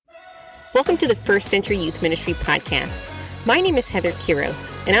Welcome to the First Century Youth Ministry podcast. My name is Heather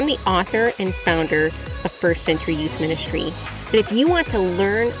Quiros, and I'm the author and founder of First Century Youth Ministry. But if you want to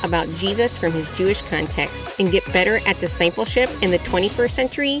learn about Jesus from his Jewish context and get better at discipleship in the 21st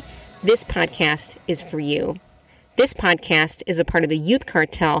century, this podcast is for you. This podcast is a part of the Youth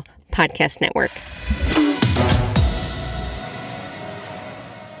Cartel Podcast Network.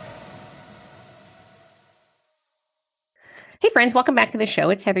 Hey friends, welcome back to the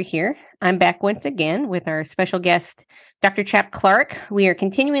show. It's Heather here. I'm back once again with our special guest, Dr. Chap Clark. We are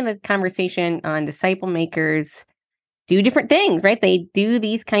continuing the conversation on disciple makers do different things, right? They do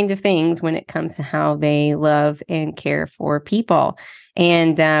these kinds of things when it comes to how they love and care for people.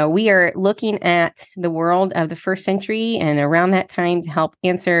 And we are looking at the world of the first century and around that time to help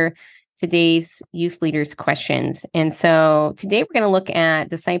answer today's youth leaders' questions. And so today we're going to look at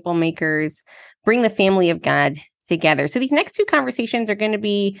disciple makers bring the family of God together. So these next two conversations are going to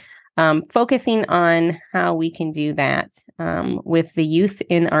be focusing on how we can do that with the youth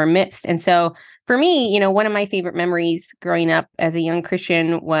in our midst. And so for me, one of my favorite memories growing up as a young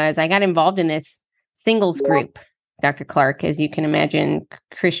Christian was I got involved in this singles group, Dr. Clark. As you can imagine,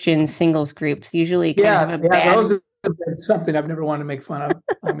 Christian singles groups usually kind of bad... Those are something I've never wanted to make fun of.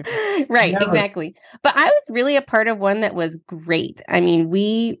 Right, never. Exactly. But I was really a part of one that was great. I mean,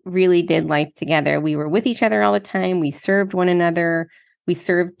 we really did life together. We were with each other all the time. We served one another. We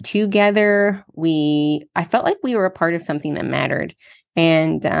served together. I felt like we were a part of something that mattered.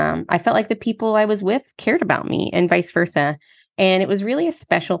 And I felt like the people I was with cared about me and vice versa. And it was really a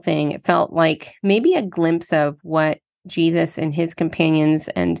special thing. It felt like maybe a glimpse of what Jesus and his companions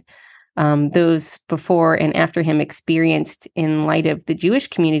and those before and after him experienced in light of the Jewish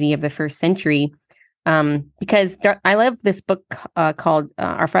community of the first century. Because I love this book called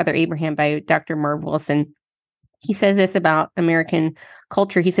Our Father Abraham by Dr. Marv Wilson. He says this about American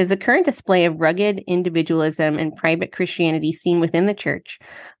culture. He says, the current display of rugged individualism and private Christianity seen within the church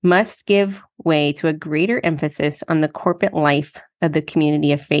must give way to a greater emphasis on the corporate life of the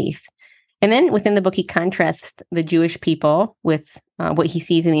community of faith. And then within the book, he contrasts the Jewish people with what he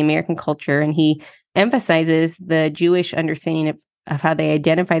sees in the American culture. And he emphasizes the Jewish understanding of how they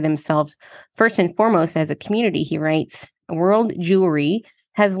identify themselves first and foremost as a community. He writes, world Jewry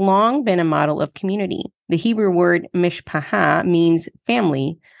has long been a model of community. The Hebrew word mishpaha means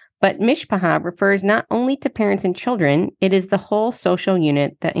family, but mishpaha refers not only to parents and children, it is the whole social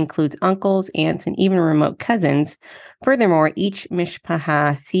unit that includes uncles, aunts, and even remote cousins. Furthermore, each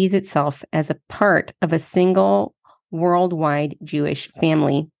mishpaha sees itself as a part of a single worldwide Jewish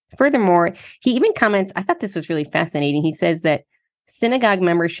family. Furthermore, he even comments, I thought this was really fascinating. He says that synagogue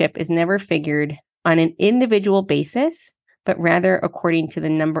membership is never figured on an individual basis, but rather according to the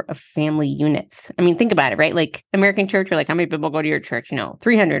number of family units. I mean, think about it, right? Like American church, you're like, how many people go to your church?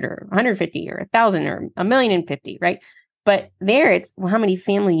 300 or 150 or 1,000 or 1,050,000, right? But there it's, well, how many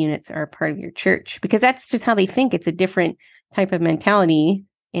family units are a part of your church? Because that's just how they think. It's a different type of mentality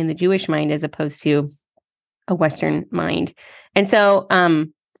in the Jewish mind as opposed to a Western mind. And so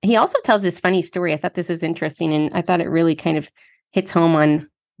he also tells this funny story. I thought this was interesting, and I thought it really kind of hits home on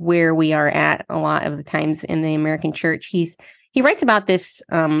where we are at a lot of the times in the American church. He writes about this,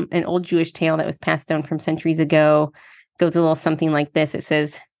 an old Jewish tale that was passed down from centuries ago. It goes a little something like this. It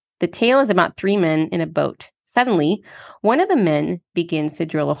says, the tale is about three men in a boat. Suddenly, one of the men begins to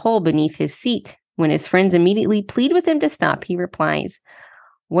drill a hole beneath his seat. When his friends immediately plead with him to stop, he replies,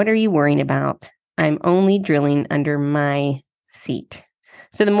 what are you worrying about? I'm only drilling under my seat.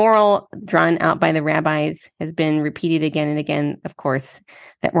 So the moral drawn out by the rabbis has been repeated again and again, of course,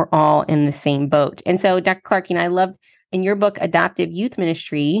 that we're all in the same boat. And so, Dr. Clark, I loved in your book, Adoptive Youth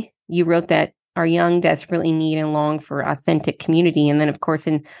Ministry, you wrote that our young desperately need and long for authentic community. And then, of course,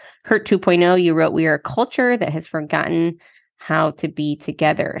 in Hurt 2.0, you wrote, we are a culture that has forgotten how to be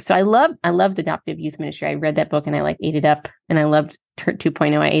together. So I loved Adoptive Youth Ministry. I read that book and I ate it up. And I loved Hurt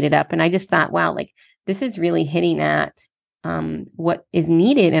 2.0. I ate it up. And I just thought, wow, this is really hitting at what is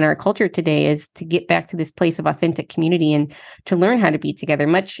needed in our culture today is to get back to this place of authentic community and to learn how to be together,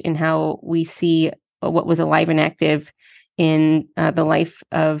 much in how we see what was alive and active in the life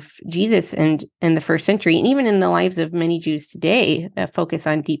of Jesus and in the first century, and even in the lives of many Jews today, focus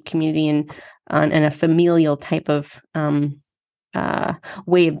on deep community and a familial type of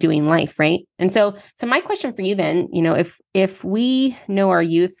way of doing life, right? And so my question for you then, if we know our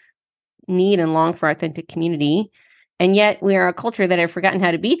youth need and long for authentic community, and yet we are a culture that have forgotten how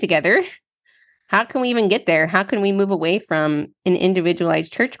to be together, how can we even get there? How can we move away from an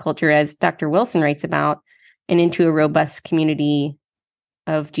individualized church culture, as Dr. Wilson writes about, and into a robust community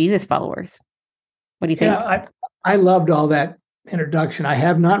of Jesus followers? What do you think? Yeah, I loved all that introduction. I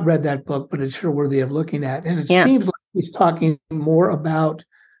have not read that book, but it's sure worthy of looking at. And it Yeah. seems like he's talking more about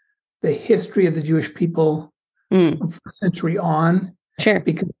the history of the Jewish people from first century on, Sure.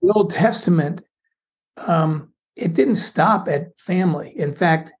 because the Old Testament, it didn't stop at family. In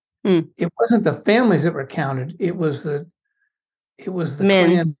fact, it wasn't the families that were counted. It was the Men.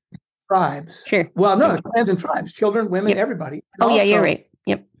 clan tribes. Sure. Well, no, the clans and tribes, children, women, everybody. And Oh, yeah, you're also, right.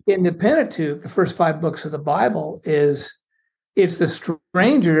 Yep. in the Pentateuch, the first 5 books of the Bible, it's the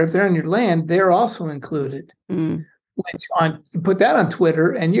stranger. If they're in your land, they're also included. Which you put that on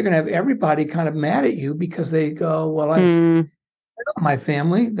Twitter, and you're going to have everybody kind of mad at you because they go, "Well, I know my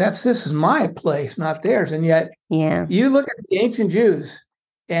family. This is my place, not theirs." And yet, you look at the ancient Jews,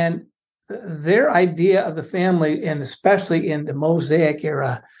 and their idea of the family, and especially in the Mosaic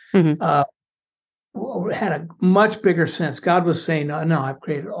era, had a much bigger sense. God was saying, no, I've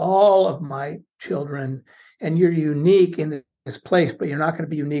created all of my children, and you're unique in this place, but you're not going to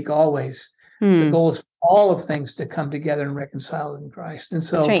be unique always. The goal is for all of things to come together and reconcile in Christ. And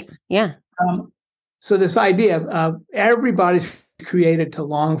so, that's right. Yeah. So this idea of everybody's created to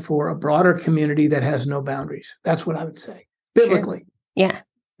long for a broader community that has no boundaries. That's what I would say, biblically. Sure. Yeah.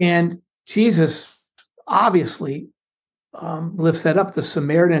 And Jesus obviously lifts that up. The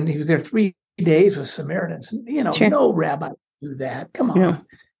Samaritan, he was there 3 days with Samaritans. No rabbi would do that. Come on.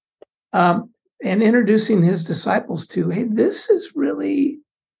 No. And introducing his disciples to, hey, this is really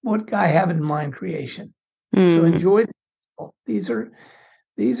what God have in mind creation. So enjoy them. These are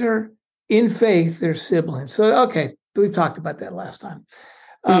in faith, they're siblings. So, okay, we've talked about that last time.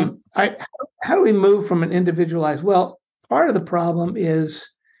 How do we move from an individualized? Well, part of the problem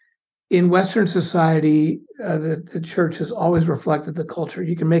is in Western society, the church has always reflected the culture.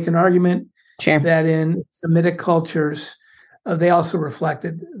 You can make an argument that in Semitic cultures, they also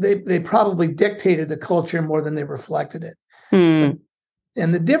reflected, they probably dictated the culture more than they reflected it.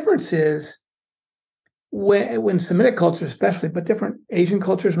 And the difference is when Semitic culture especially, but different Asian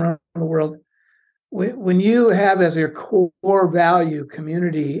cultures around the world, when you have as your core value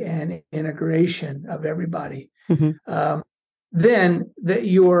community and integration of everybody, then that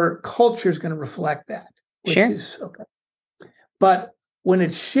your culture is going to reflect that, which is okay. But when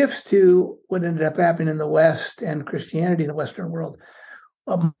it shifts to what ended up happening in the West and Christianity in the Western world,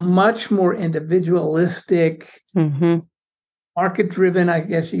 a much more individualistic, market-driven, I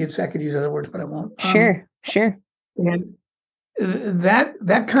guess I could use other words, but I won't. Sure. And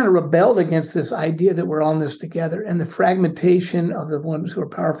that kind of rebelled against this idea that we're all in this together, and the fragmentation of the ones who are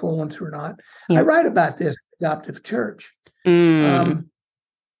powerful and ones who are not. I write about this adoptive church. That's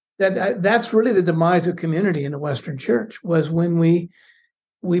really the demise of community in the Western church, was when we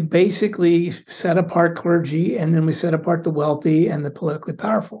basically set apart clergy, and then we set apart the wealthy and the politically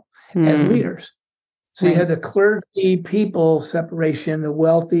powerful as leaders. So you had the clergy people separation, the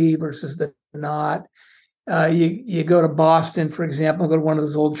wealthy versus the not. You go to Boston, for example, go to one of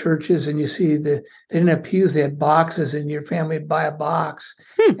those old churches, and you see they didn't have pews, they had boxes, and your family would buy a box,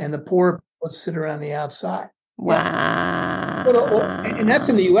 and the poor would sit around the outside. Wow. And that's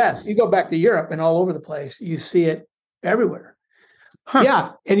in the U.S. You go back to Europe, and all over the place, you see it everywhere.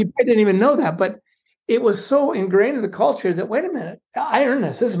 Yeah, and you probably didn't even know that, but it was so ingrained in the culture that, wait a minute, I earned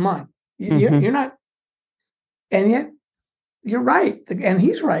this. This is mine. You're not. And yet, you're right. And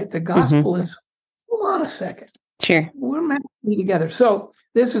he's right. The gospel is, hold on a second. Sure. We're meant to be together. So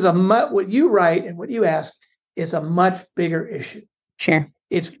this is what you write and what you ask is a much bigger issue. Sure.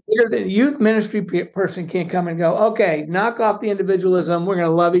 It's bigger than a youth ministry person can't come and go, okay, knock off the individualism. We're going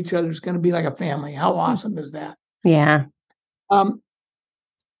to love each other. It's going to be like a family. How awesome is that? Yeah.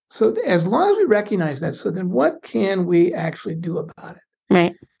 So as long as we recognize that, so then what can we actually do about it?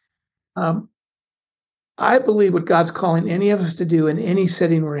 Right. I believe what God's calling any of us to do in any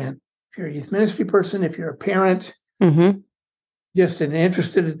setting we're in, if you're a youth ministry person, if you're a parent, just an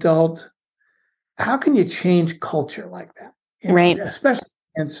interested adult, how can you change culture like that? Right. Especially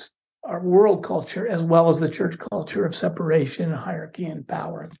against our world culture, as well as the church culture of separation, hierarchy, and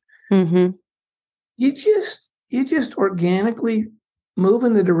power. You just organically move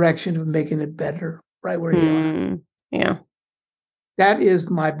in the direction of making it better right where you are. Yeah. That is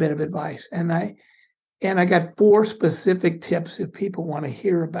my bit of advice. And I got 4 specific tips if people want to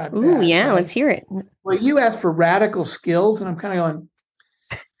hear about that. Ooh, yeah, let's hear it. Well, you asked for radical skills, and I'm kind of going,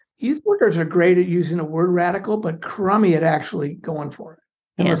 youth workers are great at using the word radical, but crummy at actually going for it,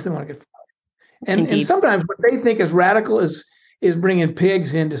 unless they want to get fired. And sometimes what they think is radical is bringing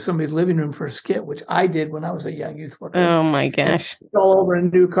pigs into somebody's living room for a skit, which I did when I was a young youth worker. Oh, my gosh. All over a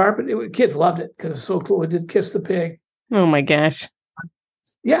new carpet. Kids loved it because it's so cool. It did Kiss the Pig. Oh, my gosh.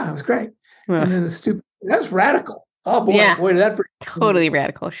 Yeah, it was great. And then that's radical. Oh boy, Yeah. boy, that totally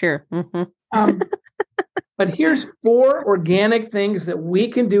radical. Sure. But here's 4 organic things that we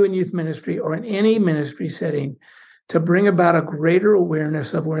can do in youth ministry or in any ministry setting to bring about a greater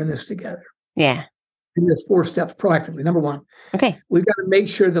awareness of we're in this together. Yeah. And there's 4 steps proactively. Number 1, okay, we've got to make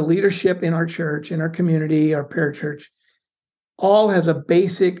sure the leadership in our church, in our community, our parachurch, all has a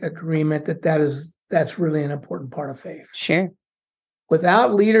basic agreement that's really an important part of faith. Sure.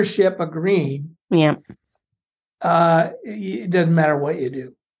 Without leadership agreeing, yeah, it doesn't matter what you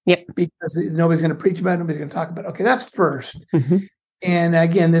do. Yep. Because nobody's going to preach about it, nobody's going to talk about it. Okay, that's first. Mm-hmm. And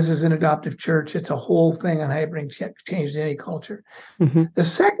again, this is an adoptive church. It's a whole thing on how you bring change to any culture. Mm-hmm. The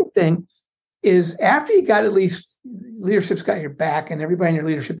second thing is after you got at least leadership's got your back and everybody in your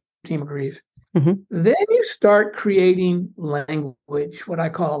leadership team agrees, mm-hmm. then you start creating language, what I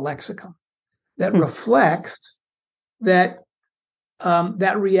call a lexicon, that reflects that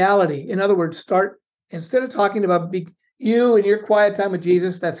that reality. In other words, instead of talking about you and your quiet time with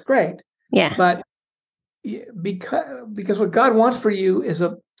Jesus, that's great. Yeah. But because what God wants for you is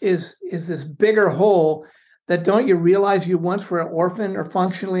this bigger whole that don't you realize you once were an orphan or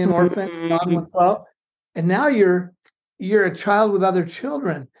functionally an orphan, and now you're a child with other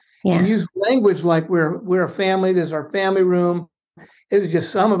children. Yeah. And use language like we're a family. This is our family room. This is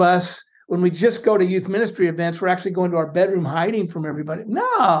just some of us. When we just go to youth ministry events, we're actually going to our bedroom hiding from everybody.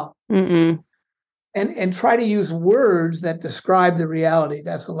 No. Mm-mm. And try to use words that describe the reality.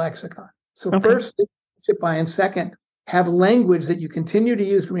 That's the lexicon. So first, leadership buy-in. Second, have language that you continue to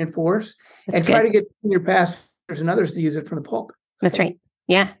use to reinforce. That's and try to get your pastors and others to use it from the pulpit. That's right.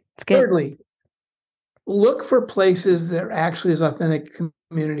 Yeah, it's good. Thirdly, look for places that actually is authentic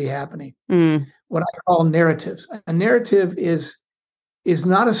community happening. What I call narratives. A narrative is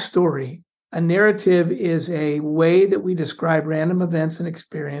not a story. A narrative is a way that we describe random events and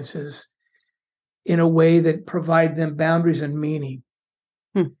experiences in a way that provide them boundaries and meaning.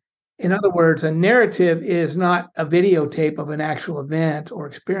 In other words, a narrative is not a videotape of an actual event or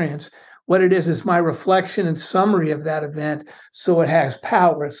experience. What it is my reflection and summary of that event, so it has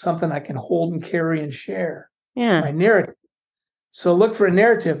power. It's something I can hold and carry and share. Yeah. My narrative. So look for a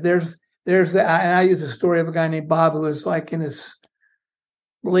narrative. There's and I use the story of a guy named Bob who was like in his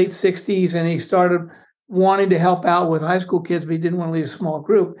late 60s, and he started wanting to help out with high school kids, but he didn't want to lead a small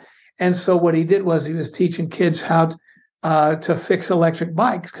group. And so what he did was he was teaching kids how to fix electric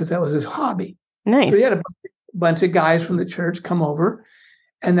bikes because that was his hobby. Nice. So he had a bunch of guys from the church come over,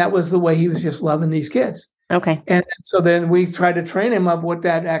 and that was the way he was just loving these kids. Okay. And so then we tried to train him of what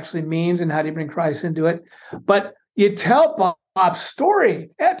that actually means and how do you bring Christ into it. But you tell Bob's story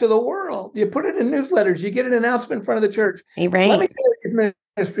to the world. You put it in newsletters. You get an announcement in front of the church. Hey, right. Let me tell you what your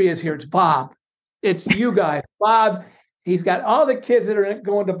ministry is here. It's Bob. It's you guys. Bob, he's got all the kids that are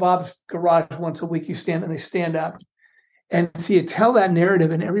going to Bob's garage once a week. They stand up. And so you tell that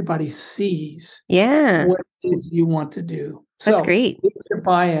narrative and everybody sees what it is you want to do. That's great. Leadership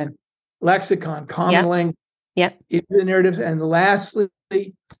buy-in, lexicon, common language, the narratives. And lastly,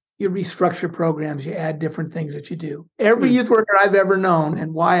 you restructure programs. You add different things that you do. Every youth worker I've ever known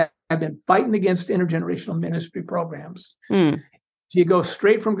and why I've been fighting against intergenerational ministry programs. You go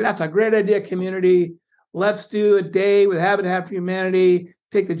straight from, that's a great idea, community. Let's do a day with Habitat for Humanity.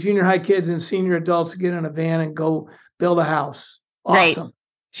 Take the junior high kids and senior adults, get in a van and go build a house. Awesome. Right.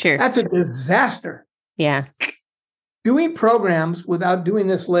 Sure. That's a disaster. Yeah. Doing programs without doing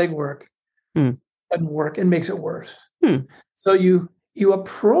this legwork doesn't work and makes it worse. So you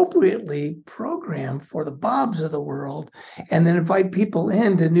appropriately program for the Bobs of the world and then invite people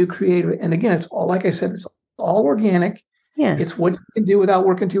into new creative. And again, it's all, like I said, it's all organic. Yeah. It's what you can do without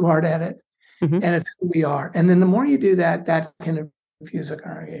working too hard at it. And it's who we are. And then the more you do that, that can infuse a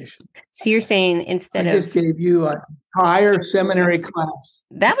congregation. So you're saying I just gave you a higher seminary class.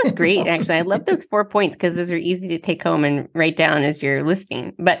 That was great, actually. I love those 4 points because those are easy to take home and write down as you're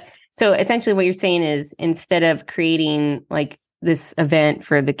listening. But so essentially what you're saying is instead of creating like this event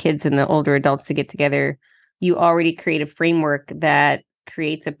for the kids and the older adults to get together, you already create a framework that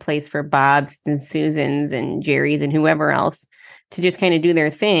creates a place for Bob's and Susan's and Jerry's and whoever else to just kind of do their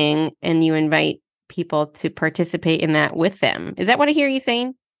thing. And you invite people to participate in that with them. Is that what I hear you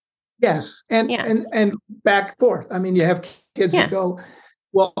saying? Yes. And back and forth. I mean, you have kids that go,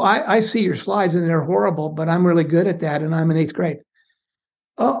 well, I see your slides and they're horrible, but I'm really good at that. And I'm in 8th grade.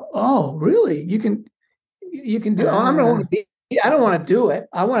 Oh, really? You can do it. I don't want to do it.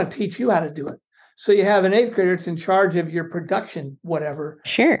 I want to teach you how to do it. So you have an 8th grader that's in charge of your production, whatever.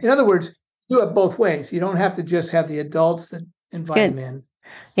 Sure. In other words, do it both ways. You don't have to just have the adults that invite them in.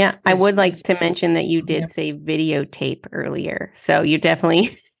 Yeah, I would like to mention that you did say videotape earlier. So you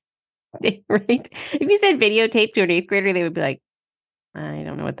definitely Right? If you said videotape to an 8th grader, they would be like, I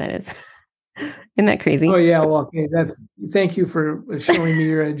don't know what that is. Isn't that crazy? Oh yeah, well, okay, thank you for showing me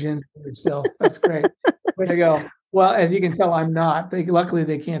your agenda still. That's great. Way to go. Well, as you can tell, I'm not. Luckily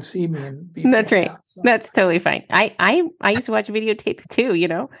they can't see me and be. That's right. Out, so. That's totally fine. I used to watch videotapes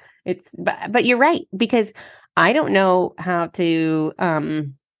too, but you're right, because I don't know how to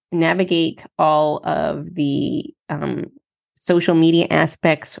navigate all of the social media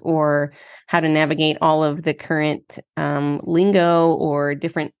aspects, or how to navigate all of the current lingo or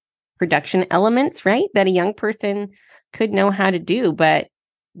different production elements, right? That a young person could know how to do, but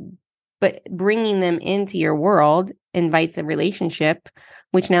bringing them into your world invites a relationship,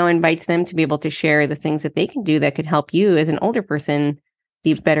 which now invites them to be able to share the things that they can do that could help you as an older person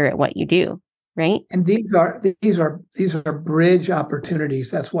be better at what you do, right? And these are bridge opportunities.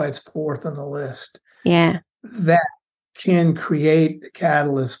 That's why it's 4th on the list. Yeah. That can create the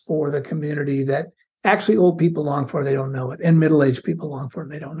catalyst for the community that actually old people long for, they don't know it, and middle-aged people long for,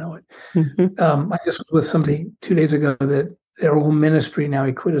 they don't know it. I just was with somebody 2 days ago that their whole ministry now,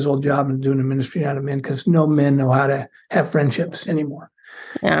 he quit his old job and doing a ministry out of men because no men know how to have friendships anymore.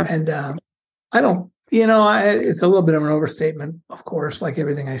 Yeah. And I don't, it's a little bit of an overstatement, of course, like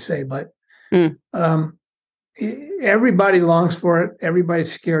everything I say, but everybody longs for it.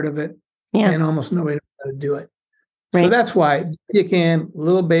 Everybody's scared of it, and almost nobody knows how to do it. Right. So that's why you can,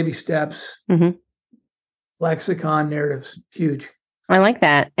 little baby steps, lexicon, narratives, huge. I like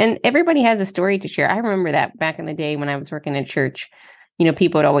that. And everybody has a story to share. I remember that back in the day when I was working at church,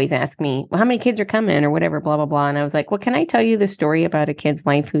 people would always ask me, well, how many kids are coming or whatever, blah, blah, blah. And I was like, well, can I tell you the story about a kid's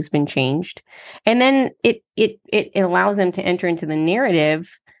life who's been changed? And then it allows them to enter into the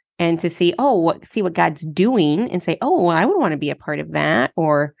narrative and to see, see what God's doing, and say, oh, well, I would want to be a part of that.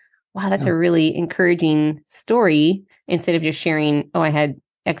 Or, wow, that's a really encouraging story, instead of just sharing, oh, I had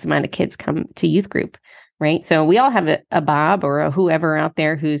X amount of kids come to youth group. Right. So we all have a Bob or a whoever out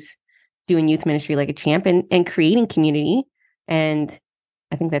there who's doing youth ministry like a champ and creating community. And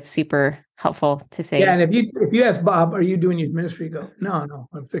I think that's super helpful to say. Yeah. And if you ask Bob, are you doing youth ministry? Go, no,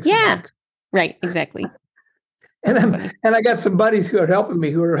 I'm fixing bikes. Right. Exactly. And I got some buddies who are helping me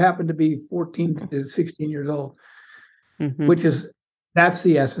who happen to be 14 to 16 years old, that's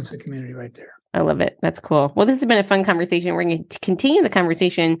the essence of community right there. I love it. That's cool. Well, this has been a fun conversation. We're going to continue the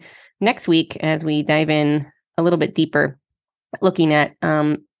conversation next week as we dive in a little bit deeper, looking at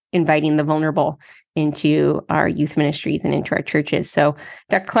inviting the vulnerable into our youth ministries and into our churches. So,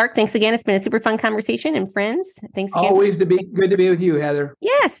 Dr. Clark, thanks again. It's been a super fun conversation. And friends, thanks again. Always good to be with you, Heather.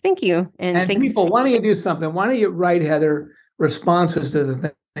 Yes, thank you. And thanks. People, why don't you do something? Why don't you write Heather responses to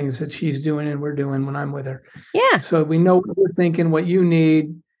the things that she's doing and we're doing when I'm with her? Yeah. So we know what we're thinking, what you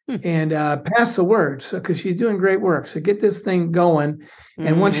need. And pass the word, because she's doing great work. So get this thing going,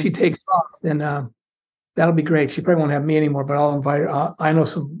 and once she takes off, then that'll be great. She probably won't have me anymore, but I'll invite her. I know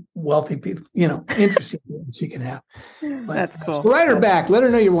some wealthy people, interesting people she can have. But, that's cool. So write her back. Let her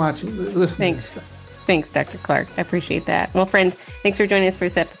know you're watching, listening. Thanks, Dr. Clark. I appreciate that. Well, friends, thanks for joining us for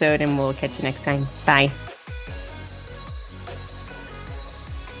this episode, and we'll catch you next time. Bye.